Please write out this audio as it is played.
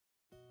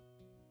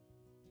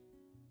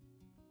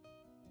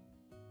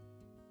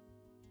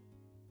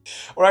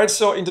Alright,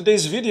 so in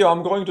today's video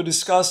I'm going to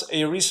discuss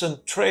a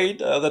recent trade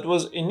that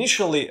was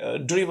initially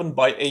driven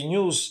by a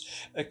news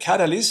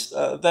catalyst,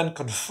 then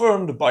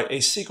confirmed by a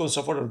sequence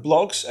of other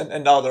blocks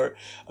and other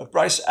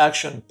price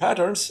action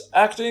patterns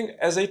acting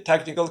as a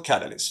technical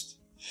catalyst.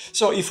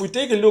 So if we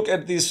take a look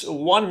at this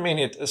 1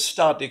 minute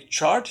static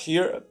chart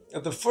here,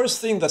 the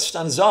first thing that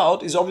stands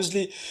out is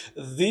obviously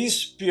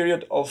this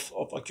period of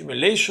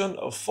accumulation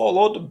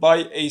followed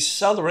by a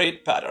sell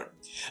rate pattern.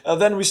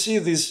 Then we see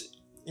this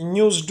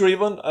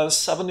news-driven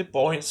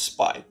 70-point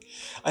spike.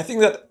 I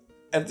think that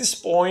at this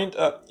point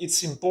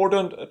it's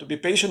important to be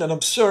patient and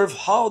observe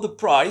how the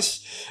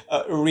price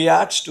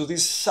reacts to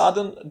this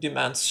sudden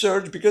demand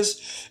surge,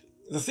 because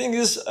the thing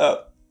is,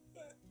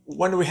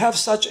 when we have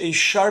such a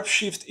sharp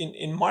shift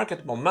in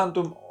market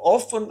momentum,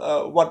 often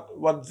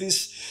what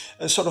this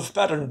sort of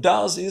pattern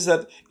does is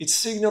that it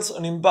signals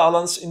an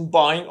imbalance in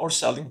buying or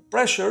selling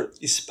pressure,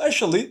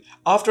 especially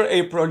after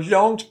a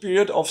prolonged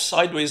period of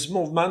sideways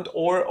movement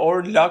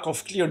or lack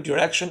of clear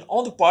direction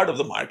on the part of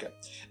the market.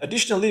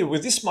 Additionally,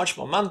 with this much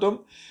momentum,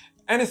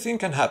 anything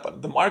can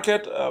happen. The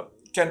market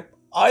can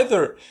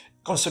either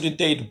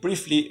consolidate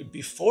briefly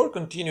before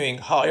continuing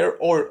higher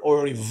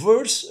or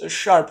reverse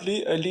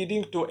sharply,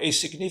 leading to a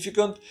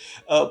significant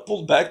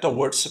pullback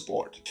towards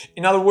support.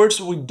 In other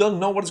words, we don't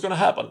know what's going to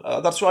happen.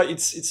 That's why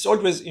it's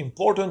always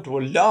important to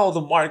allow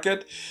the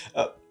market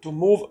to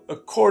move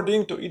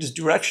according to its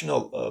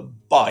directional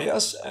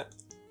bias.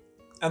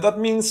 And that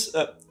means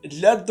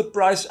let the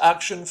price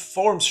action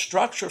form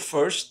structure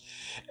first,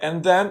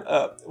 and then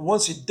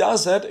once it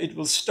does that, it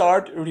will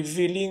start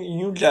revealing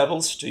new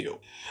levels to you.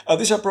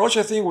 This approach,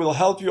 I think, will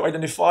help you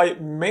identify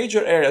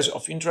major areas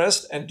of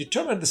interest and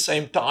determine at the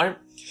same time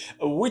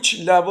which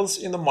levels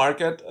in the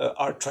market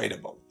are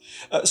tradable.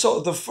 So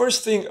the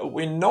first thing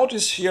we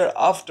notice here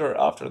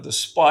after the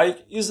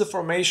spike is the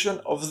formation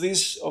of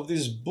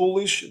this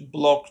bullish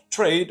block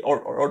trade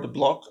or the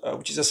block,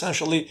 which is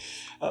essentially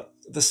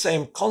the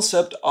same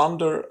concept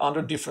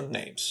under different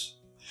names.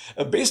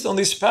 Based on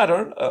this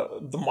pattern,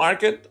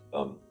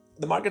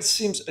 the market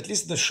seems, at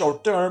least in the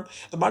short term,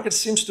 the market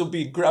seems to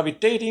be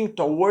gravitating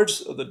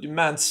towards the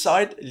demand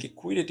side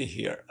liquidity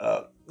here.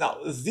 Now,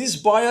 this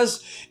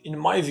bias, in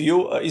my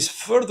view, is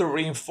further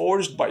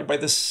reinforced by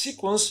the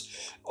sequence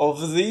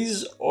of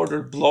these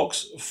ordered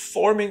blocks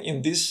forming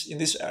in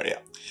this area.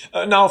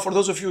 Now, for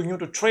those of you new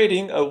to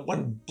trading,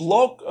 when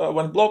block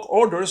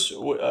orders,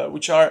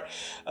 which are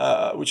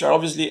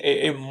obviously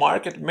a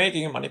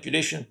market-making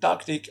manipulation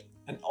tactic,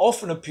 and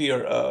often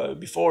appear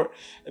before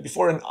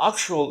an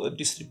actual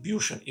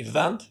distribution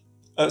event.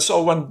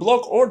 So when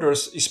block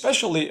orders,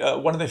 especially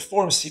when they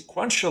form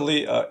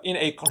sequentially in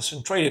a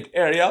concentrated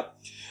area,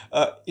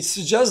 it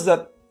suggests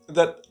that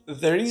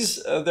there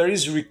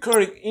is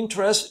recurring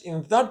interest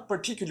in that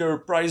particular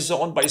price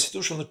zone by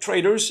institutional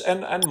traders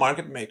and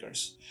market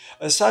makers.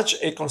 Such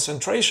a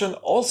concentration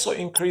also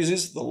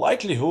increases the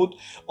likelihood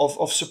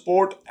of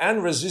support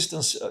and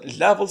resistance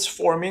levels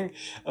forming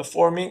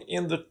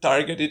in the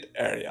targeted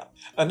area.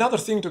 Another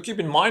thing to keep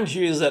in mind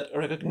here is that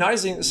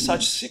recognizing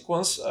such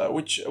sequence,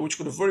 which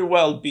could very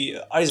well be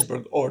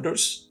iceberg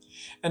orders.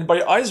 And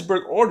by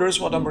iceberg orders,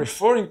 what I'm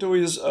referring to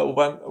is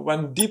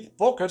when deep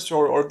pockets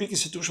or big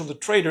institutional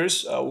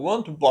traders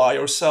want to buy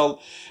or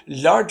sell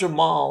large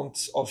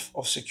amounts of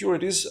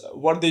securities,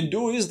 what they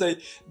do is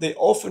they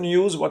often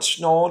use what's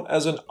known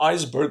as an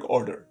iceberg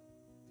order.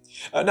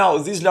 Now,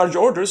 these large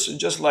orders,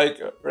 just like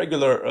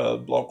regular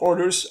block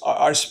orders,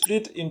 are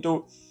split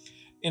into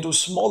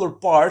smaller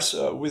parts,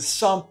 with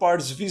some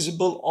parts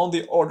visible on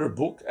the order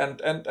book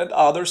and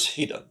others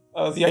hidden.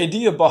 The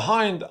idea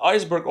behind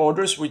iceberg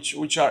orders,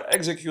 which are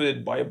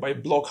executed by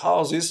block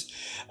houses,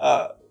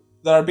 that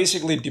are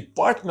basically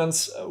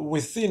departments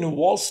within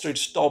Wall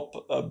Street's top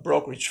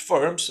brokerage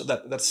firms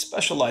that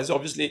specialize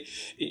obviously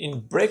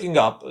in breaking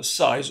up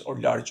size or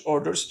large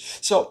orders.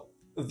 So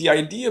the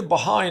idea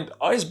behind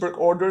iceberg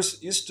orders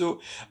is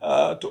to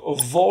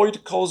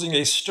avoid causing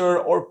a stir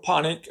or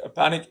panic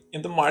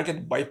in the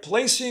market by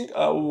placing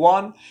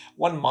one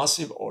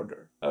massive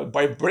order.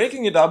 By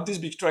breaking it up, these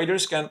big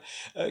traders can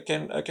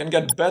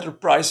get better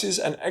prices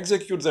and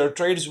execute their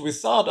trades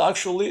without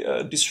actually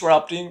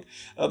disrupting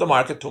the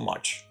market too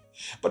much.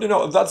 But you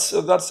know, that's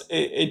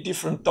a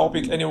different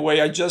topic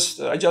anyway. I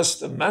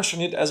just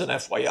mentioned it as an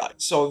FYI.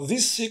 So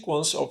this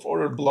sequence of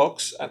ordered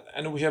blocks,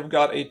 and we have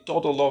got a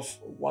total of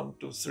 1,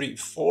 2, 3,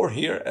 4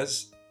 here,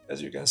 as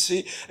you can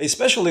see,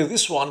 especially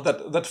this one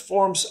that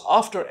forms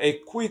after a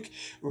quick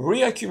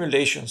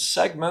reaccumulation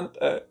segment,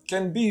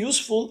 can be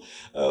useful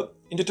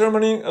in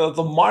determining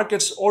the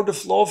market's order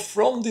flow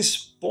from this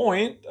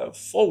point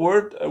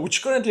forward,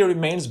 which currently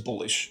remains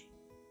bullish.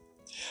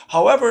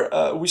 However,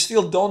 we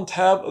still don't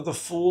have the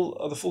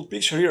full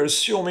picture here,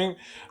 assuming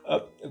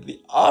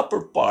the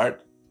upper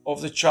part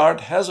of the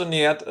chart hasn't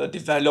yet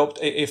developed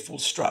a full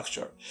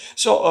structure.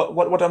 So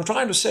what I'm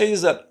trying to say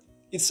is that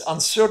it's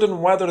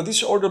uncertain whether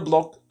this order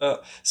block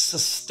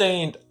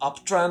sustained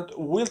uptrend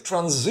will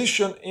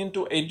transition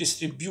into a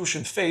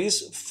distribution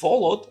phase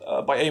followed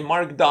by a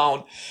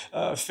markdown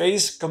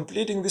phase,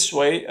 completing this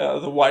way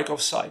the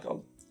Wyckoff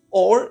cycle.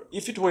 or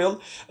if it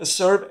will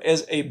serve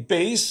as a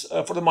base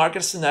for the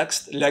market's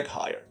next leg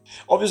higher.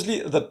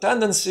 Obviously, the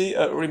tendency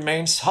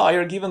remains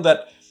higher, given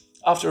that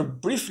after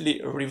briefly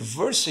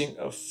reversing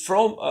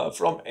from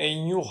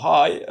a new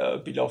high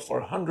below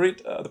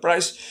 400, the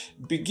price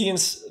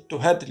begins to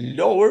head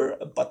lower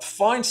but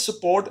finds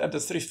support at the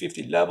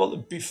 350 level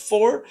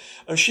before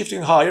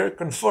shifting higher,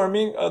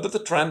 confirming that the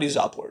trend is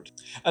upward.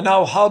 And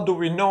now, how do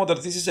we know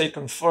that this is a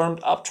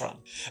confirmed uptrend?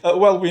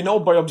 Well, we know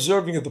by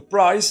observing the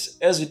price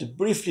as it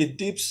briefly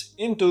dips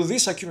into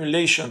this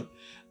accumulation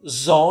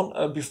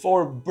zone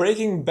before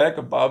breaking back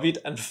above it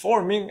and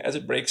forming, as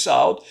it breaks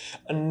out,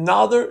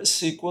 another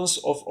sequence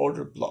of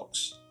order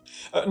blocks.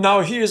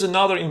 Now, here is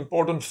another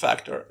important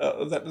factor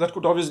that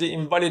could obviously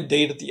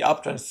invalidate the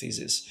uptrend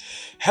thesis.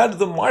 Had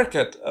the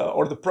market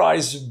or the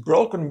price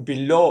broken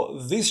below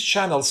this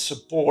channel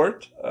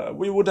support,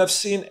 we would have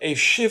seen a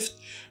shift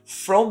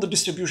from the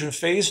distribution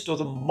phase to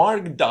the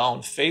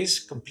markdown phase,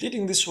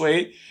 completing this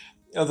way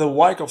the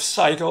Wyckoff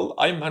cycle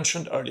I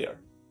mentioned earlier.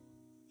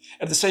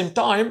 At the same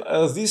time,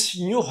 this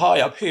new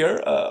high up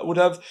here would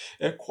have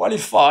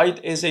qualified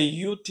as a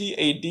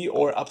UTAD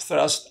or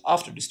upthrust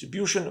after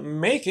distribution,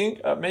 making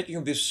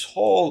this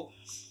whole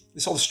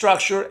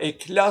structure a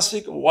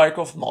classic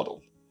Wyckoff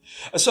model.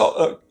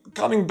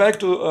 Coming back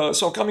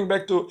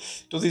to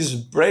this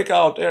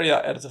breakout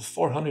area at the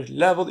 400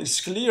 level,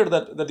 it's clear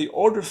that the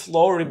order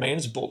flow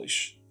remains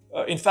bullish.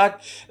 In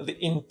fact, the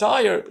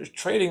entire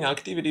trading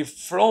activity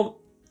from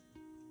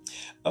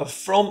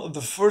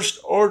the first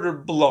order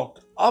block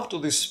up to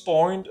this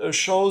point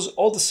shows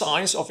all the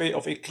signs of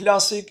a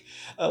classic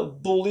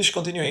bullish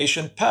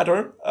continuation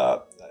pattern,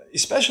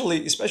 especially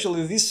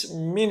this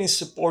mini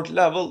support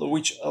level,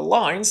 which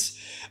aligns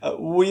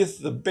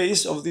with the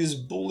base of this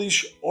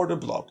bullish order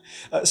block.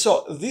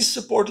 So this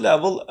support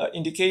level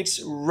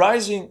indicates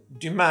rising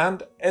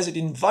demand as it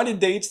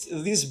invalidates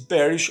this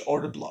bearish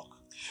order block.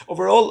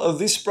 Overall,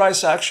 this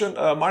price action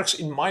marks,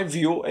 in my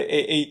view,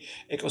 a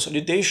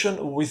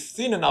consolidation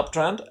within an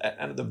uptrend,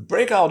 and the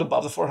breakout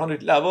above the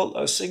 400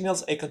 level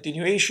signals a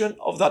continuation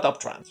of that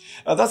uptrend.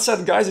 That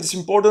said, guys, it's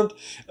important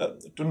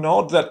to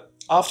note that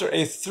after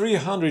a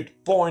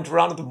 300-point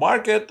run, the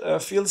market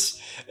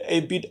feels a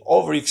bit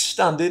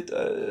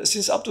overextended,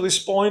 since up to this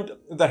point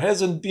there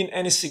hasn't been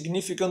any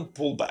significant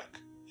pullback.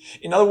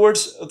 In other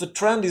words, the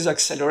trend is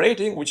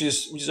accelerating, which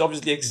is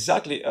obviously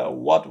exactly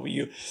what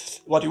you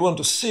want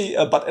to see.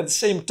 But at the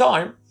same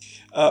time,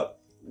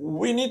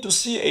 we need to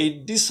see a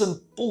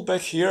decent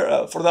pullback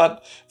here for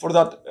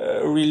that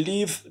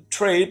relief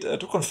trade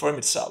to confirm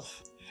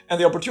itself. And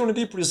the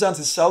opportunity presents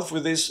itself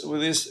with this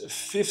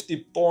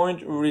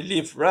 50-point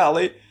relief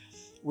rally,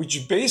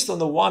 which, based on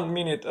the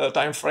 1-minute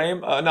time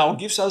frame, now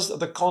gives us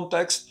the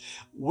context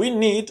we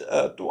need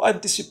to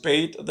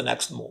anticipate the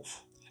next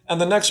move. And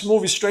the next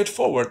move is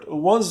straightforward.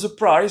 Once the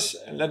price,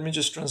 and let me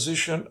just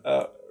transition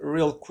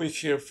real quick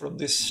here from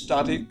this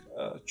static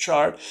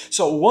chart.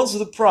 So once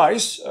the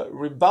price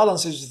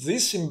rebalances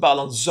this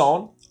imbalance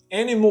zone,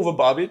 any move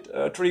above it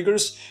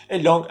triggers a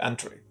long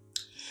entry.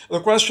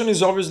 The question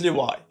is obviously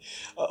why.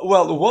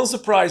 Well, once the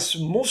price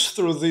moves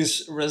through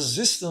this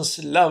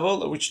resistance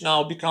level, which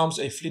now becomes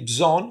a flip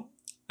zone,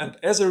 and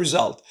as a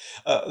result,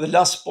 the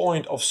last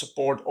point of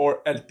support,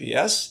 or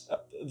LPS,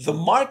 the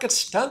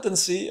market's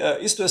tendency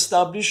is to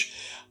establish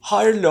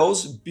higher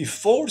lows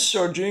before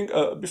surging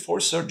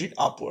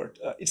upward.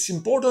 It's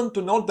important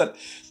to note that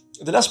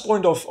the last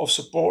point of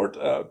support,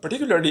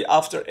 particularly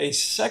after a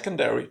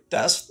secondary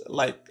test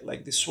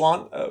like this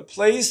one,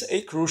 plays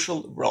a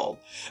crucial role.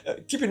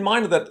 Keep in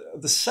mind that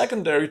the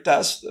secondary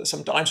test,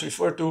 sometimes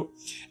referred to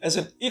as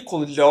an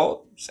equal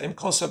low, same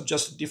concept,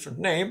 just a different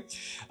name.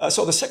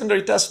 So the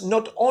secondary test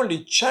not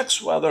only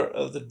checks whether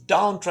the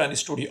downtrend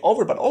is truly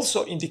over, but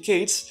also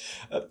indicates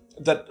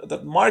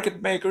that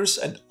market makers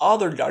and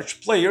other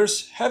large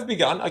players have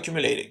begun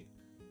accumulating.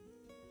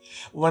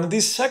 When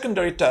this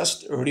secondary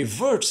test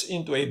reverts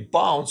into a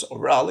bounce or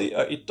rally,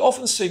 it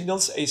often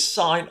signals a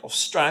sign of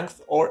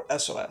strength, or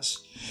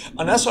SOS.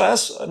 An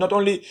SOS not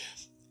only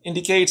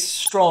indicates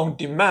strong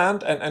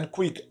demand and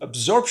quick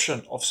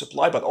absorption of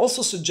supply, but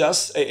also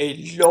suggests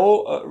a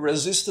low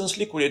resistance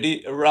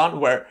liquidity around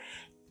where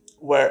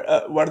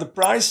the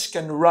price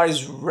can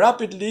rise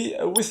rapidly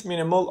with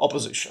minimal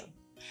opposition.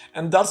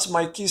 And that's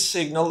my key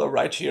signal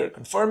right here,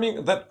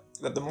 confirming that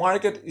the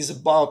market is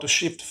about to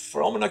shift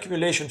from an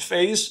accumulation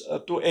phase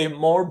to a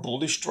more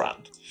bullish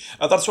trend.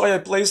 That's why I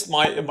placed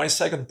my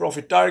second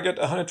profit target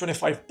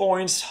 125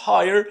 points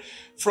higher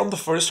from the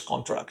first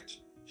contract.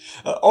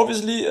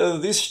 Obviously,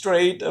 this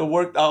trade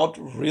worked out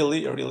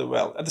really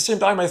well. At the same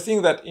time, I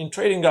think that in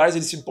trading, guys,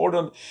 it's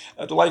important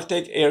to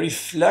take a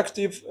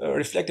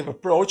reflective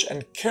approach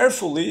and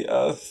carefully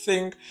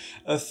think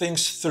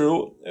things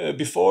through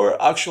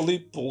before actually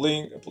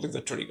pulling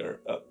the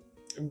trigger.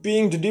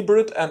 Being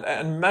deliberate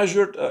and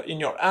measured in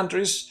your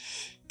entries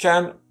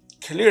can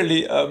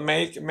clearly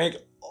make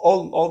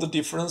all the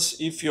difference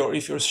if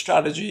your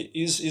strategy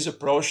is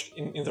approached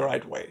in the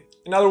right way.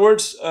 In other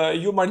words,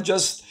 you might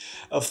just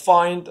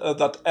find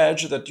that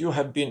edge that you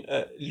have been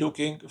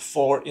looking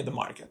for in the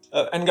market.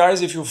 And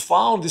guys, if you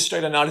found this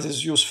trade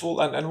analysis useful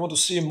and want to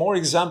see more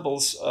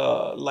examples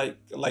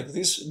like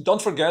this,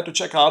 don't forget to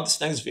check out this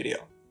next video.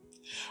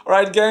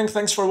 Alright gang,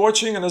 thanks for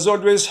watching, and as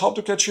always, hope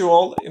to catch you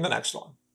all in the next one.